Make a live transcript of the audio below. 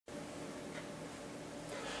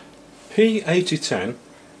P8010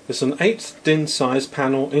 is an 8th DIN size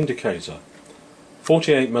panel indicator,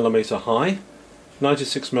 48mm high,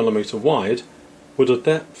 96mm wide, with a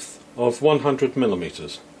depth of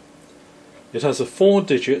 100mm. It has a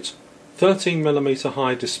 4-digit 13mm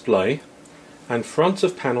high display and front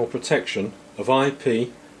of panel protection of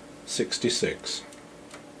IP66.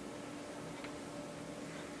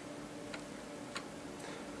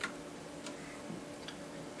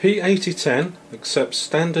 P8010 accepts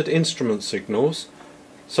standard instrument signals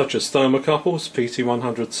such as thermocouples,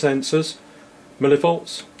 PT100 sensors,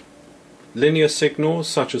 millivolts, linear signals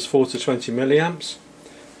such as 4 to 20 milliamps,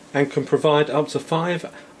 and can provide up to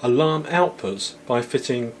 5 alarm outputs by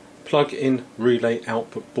fitting plug-in relay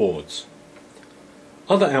output boards.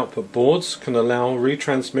 Other output boards can allow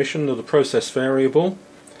retransmission of the process variable,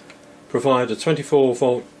 provide a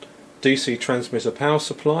 24-volt DC transmitter power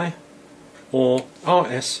supply, or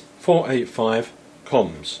RS485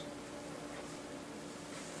 comms.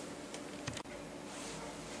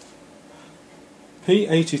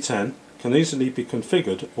 P8010 can easily be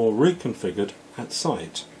configured or reconfigured at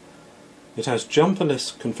site. It has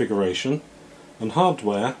jumperless configuration, and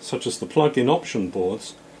hardware such as the plug-in option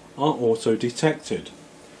boards are auto-detected.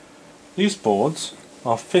 These boards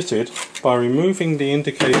are fitted by removing the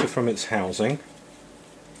indicator from its housing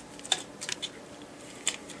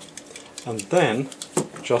and then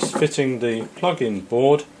just fitting the plug-in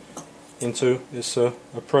board into its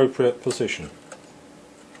appropriate position.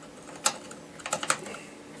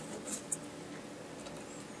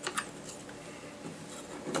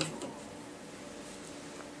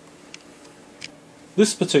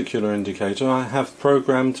 This particular indicator I have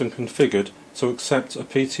programmed and configured to accept a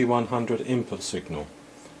PT100 input signal.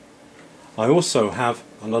 I also have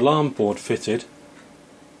an alarm board fitted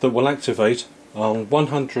that will activate on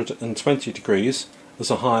 120 degrees as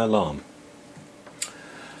a high alarm.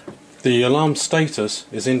 The alarm status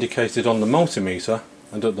is indicated on the multimeter,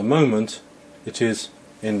 and at the moment it is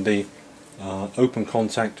in the open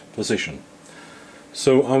contact position.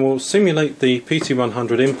 So I will simulate the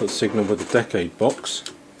PT100 input signal with the decade box.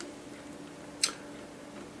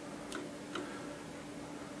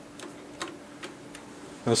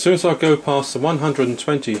 As soon as I go past the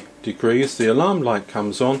 120 degrees, the alarm light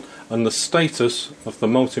comes on and the status of the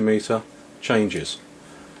multimeter changes.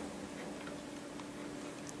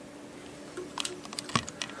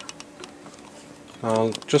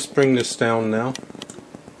 I'll just bring this down now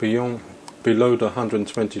below the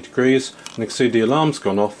 120 degrees, and you can see the alarm's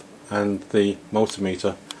gone off and the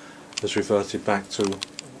multimeter has reverted back to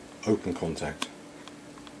open contact.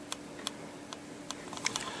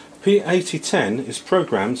 P8010 is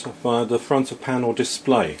programmed via the front of panel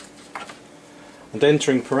display and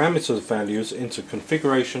entering parameter values into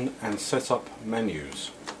configuration and setup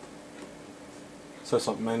menus.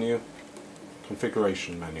 Setup menu,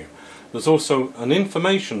 configuration menu. There's also an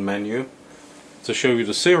information menu to show you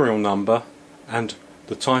the serial number and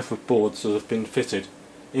the type of boards that have been fitted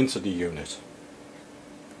into the unit.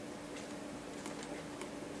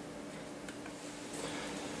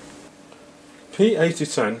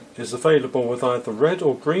 P8010 is available with either red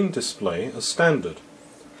or green display as standard,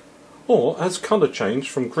 or as colour change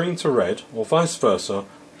from green to red or vice versa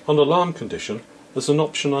on alarm condition as an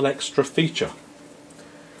optional extra feature.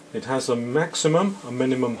 It has a maximum and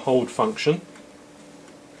minimum hold function,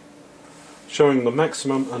 showing the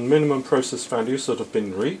maximum and minimum process values that have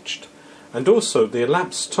been reached, and also the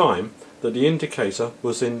elapsed time that the indicator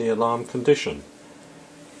was in the alarm condition.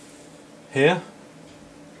 Here,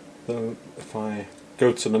 if I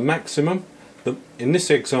go to the maximum, in this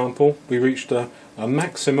example we reached a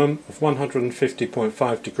maximum of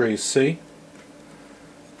 150.5 degrees C.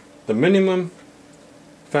 The minimum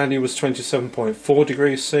value was 27.4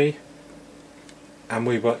 degrees C, and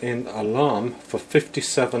we were in alarm for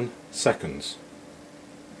 57 seconds.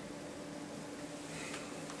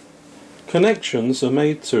 Connections are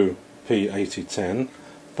made to P8010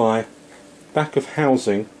 by back of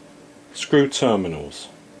housing screw terminals.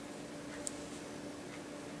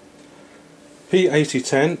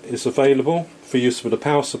 P8010 is available for use with a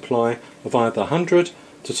power supply of either 100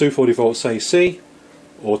 to 240 volts AC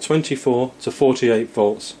or 24 to 48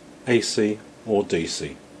 volts AC or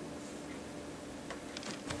DC.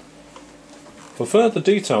 For further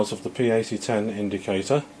details of the P8010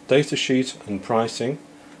 indicator, datasheet and pricing,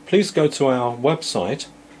 please go to our website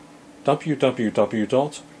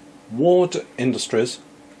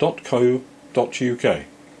www.wardindustries.co.uk.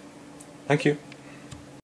 Thank you.